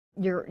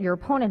your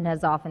opponent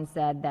has often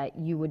said that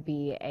you would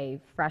be a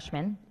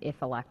freshman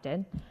if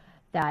elected,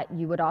 that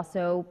you would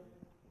also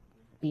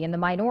be in the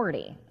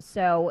minority.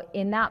 So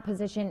in that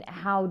position,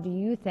 how do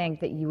you think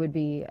that you would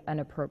be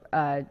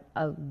a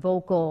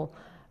vocal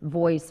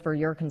voice for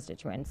your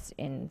constituents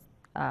in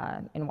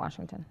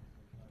Washington?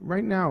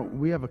 Right now,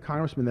 we have a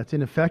congressman that's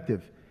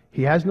ineffective.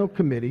 He has no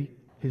committee.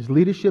 His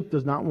leadership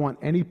does not want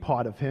any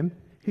part of him.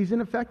 He's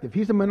ineffective.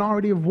 He's a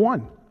minority of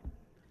one.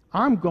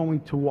 I'm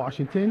going to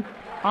Washington.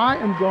 I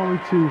am going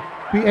to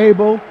be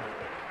able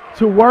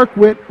to work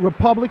with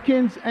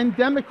Republicans and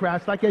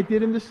Democrats like I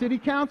did in the city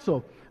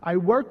council. I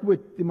worked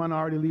with the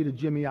minority leader,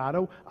 Jimmy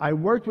Otto. I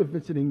worked with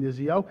Vincent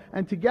Ignazio,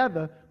 and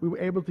together we were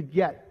able to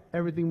get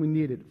everything we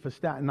needed for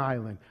Staten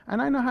Island.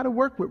 And I know how to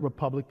work with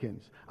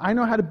Republicans. I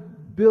know how to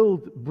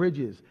build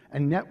bridges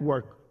and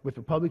network with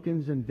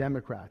Republicans and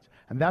Democrats.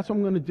 And that's what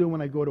I'm going to do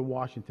when I go to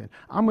Washington.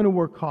 I'm going to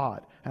work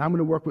hard, and I'm going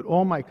to work with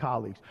all my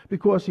colleagues,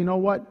 because you know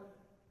what?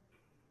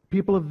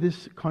 People of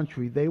this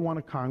country, they want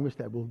a Congress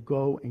that will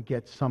go and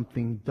get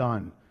something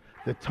done.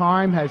 The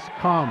time has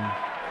come.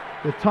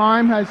 The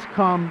time has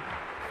come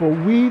for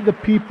we, the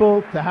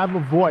people, to have a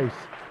voice.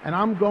 And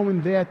I'm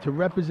going there to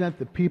represent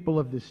the people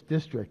of this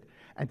district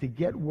and to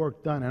get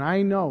work done. And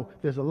I know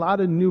there's a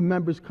lot of new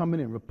members coming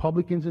in,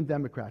 Republicans and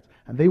Democrats,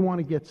 and they want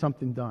to get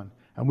something done.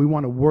 And we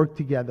want to work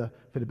together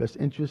for the best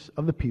interests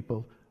of the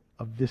people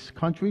of this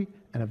country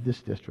and of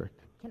this district.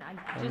 Can I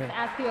just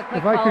ask you a quick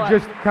If I follow-up? could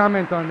just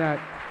comment on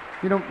that.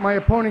 You know, my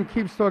opponent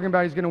keeps talking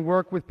about he's going to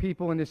work with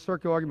people in this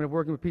circular argument of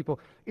working with people.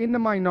 In the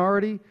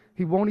minority,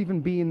 he won't even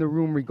be in the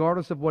room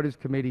regardless of what his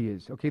committee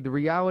is. Okay, the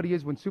reality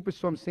is when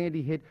Superstorm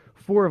Sandy hit,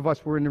 4 of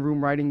us were in the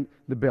room writing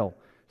the bill.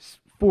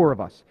 4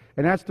 of us.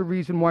 And that's the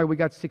reason why we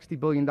got $60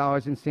 billion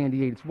in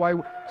Sandy 8. It's why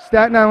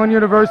Staten Island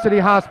University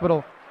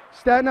Hospital,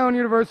 Staten Island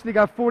University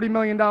got $40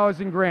 million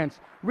in grants.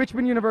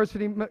 Richmond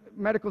University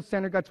Medical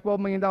Center got $12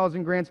 million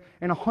in grants,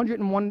 and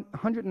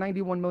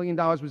 $191 million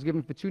was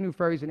given for 2 new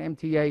ferries and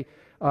MTA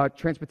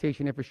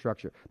transportation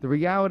infrastructure. The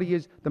reality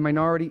is the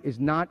minority is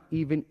not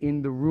even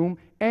in the room,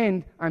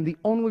 and I'm the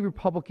only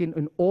Republican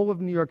in all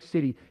of New York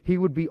City. He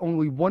would be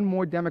only one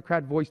more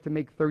Democrat voice to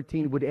make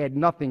 13, would add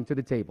nothing to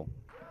the table.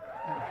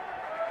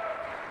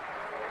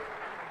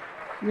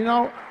 You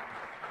know,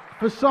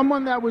 for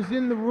someone that was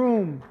in the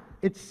room,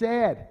 it's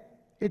sad.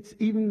 It's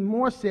even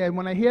more sad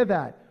when I hear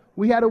that.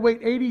 We had to wait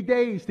 80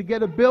 days to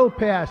get a bill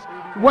passed.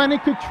 When in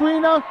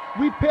Katrina,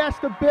 we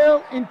passed a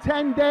bill in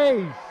 10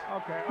 days.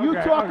 You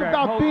talk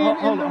about being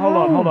in the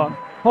room.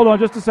 Hold on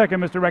just a second,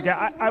 Mr.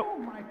 Recchia.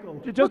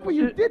 Michael, look what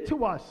you did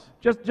to us.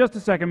 Just a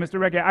second, Mr.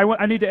 Recchia.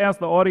 I need to ask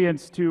the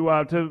audience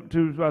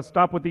to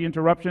stop with the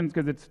interruptions,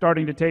 because it's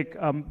starting to take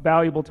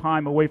valuable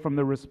time away from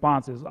the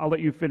responses. I'll let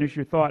you finish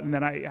your thought, and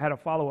then I had a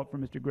follow-up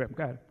from Mr. Grimm.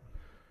 Go ahead.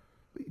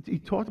 He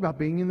talked about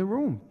being in the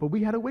room, but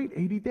we had to wait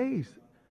 80 days.